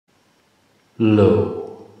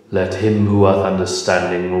Lo, let him who hath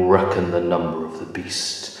understanding reckon the number of the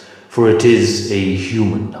beast, for it is a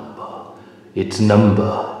human number. Its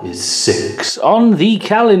number is 6. On the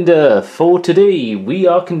calendar for today, we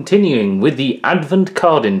are continuing with the Advent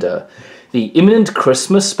Cardendar, the Imminent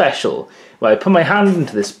Christmas special, where I put my hand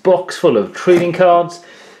into this box full of trading cards,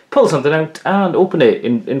 pull something out and open it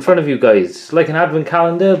in front of you guys. It's like an Advent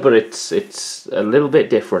calendar, but it's a little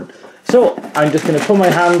bit different. So I'm just going to put my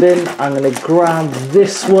hand in, I'm going to grab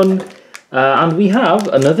this one, and we have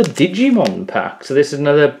another Digimon pack. So this is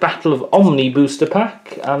another Battle of Omni booster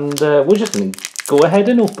pack, and we're just going to go ahead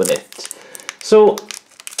and open it. So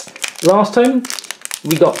last time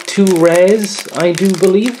we got 2 rares, I do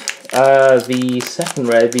believe. The second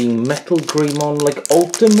rare being Metal Greymon, like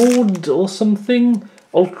Ultra Mode or something.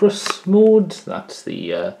 Ultras Mode, that's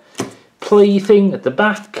the play thing at the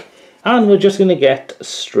back. And we're just going to get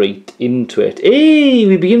straight into it. Hey,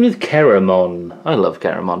 we begin with Keramon. I love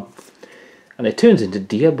Keramon. And it turns into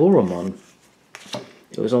Diaboromon.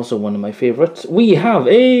 It was also one of my favourites. We have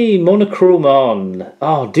a Monochromon.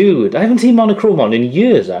 Oh, dude, I haven't seen Monochromon in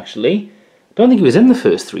years, actually. I don't think he was in the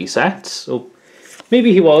first 3 sets. Or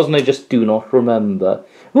maybe he was and I just do not remember.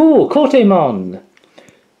 Ooh, Kotemon.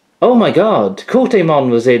 Oh my god, Kotemon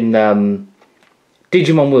was in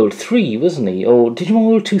Digimon World 3, wasn't he? Or Digimon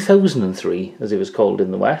World 2003, as it was called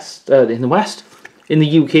in the West. In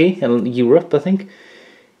the UK and Europe, I think.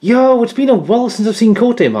 Yo, it's been a while since I've seen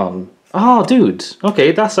Kotemon. Ah, dude.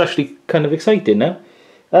 Okay, that's actually kind of exciting now.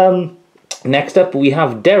 Next up, we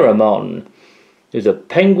have Deramon. Who's a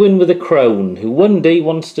penguin with a crown, who one day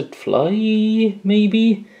wants to fly,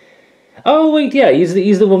 maybe? Oh, wait, yeah, he's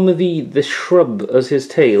the one with the shrub as his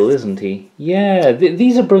tail, isn't he? Yeah,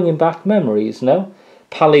 these are bringing back memories, no?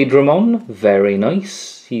 Paladramon, very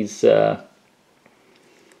nice. He's, yeah,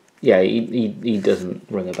 he doesn't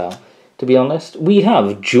ring a bell, to be honest. We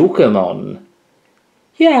have Jokermon.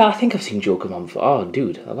 Yeah, I think I've seen Jokermon before. Oh,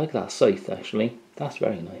 dude, I like that scythe, actually. That's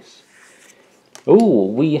very nice. Oh,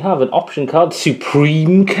 we have an option card,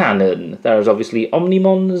 Supreme Cannon. There is obviously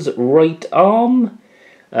Omnimon's right arm,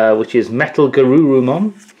 which is Metal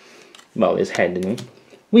Garurumon. Well, his head, anyway.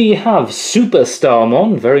 We have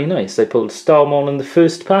Superstarmon, very nice. I pulled Starmon in the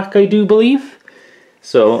first pack, I do believe.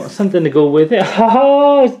 So, something to go with it.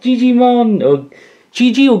 Haha, it's Gigimon! Or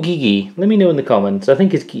Gigi or Gigi? Let me know in the comments. I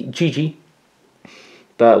think it's Gigi.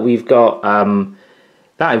 But we've got,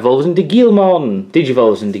 that evolves into Guilmon.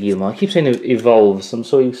 Digivolves into Guilmon. I keep saying it evolves. I'm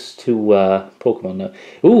so used to Pokemon now.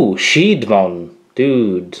 Ooh, Shademon.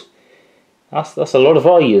 Dude. That's a lot of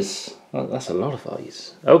eyes. That's a lot of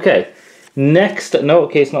eyes. Okay. Next. No,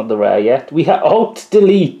 okay, it's not the rare yet. We have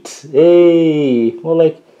Alt-Delete. Hey. More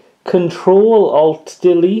like Control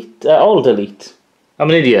Alt-Delete. Alt-Delete. I'm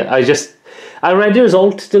an idiot. I read it as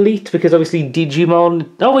Alt-Delete because obviously Digimon.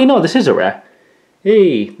 Oh, wait, no, this is a rare.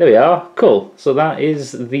 Hey, there we are. Cool. So that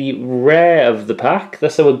is the rare of the pack.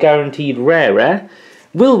 That's our guaranteed rare.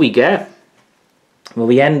 Will we get... Will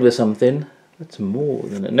we end with something that's more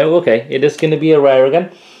than it? No, okay. It is going to be a rare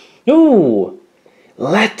again. Ooh!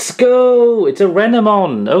 Let's go! It's a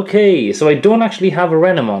Renamon. Okay, so I don't actually have a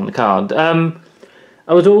Renamon card.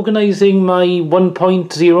 I was organising my 1.0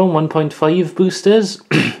 and 1.5 boosters,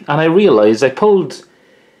 and I realised I pulled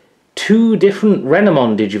 2 different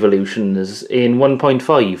Renamon Digivolutions in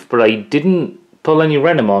 1.5, but I didn't pull any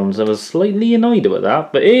Renamons. I was slightly annoyed about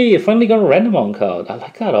that, but hey, I finally got a Renamon card. I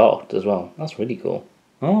like that art as well. That's really cool.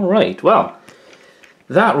 Alright, well,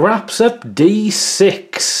 that wraps up day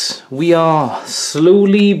 6. We are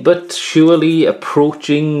slowly but surely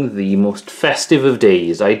approaching the most festive of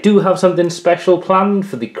days. I do have something special planned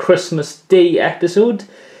for the Christmas Day episode.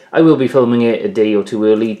 I will be filming it a day or 2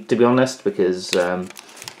 early, to be honest, because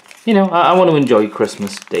you know, I want to enjoy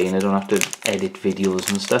Christmas Day and I don't have to edit videos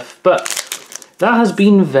and stuff. But that has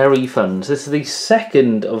been very fun. So this is the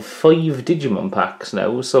second of 5 Digimon packs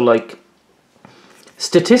now. So, like,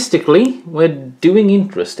 statistically, we're doing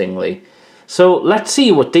interestingly. So let's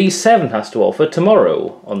see what day 7 has to offer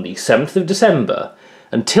tomorrow on the 7th of December.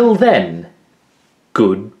 Until then,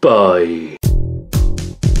 goodbye.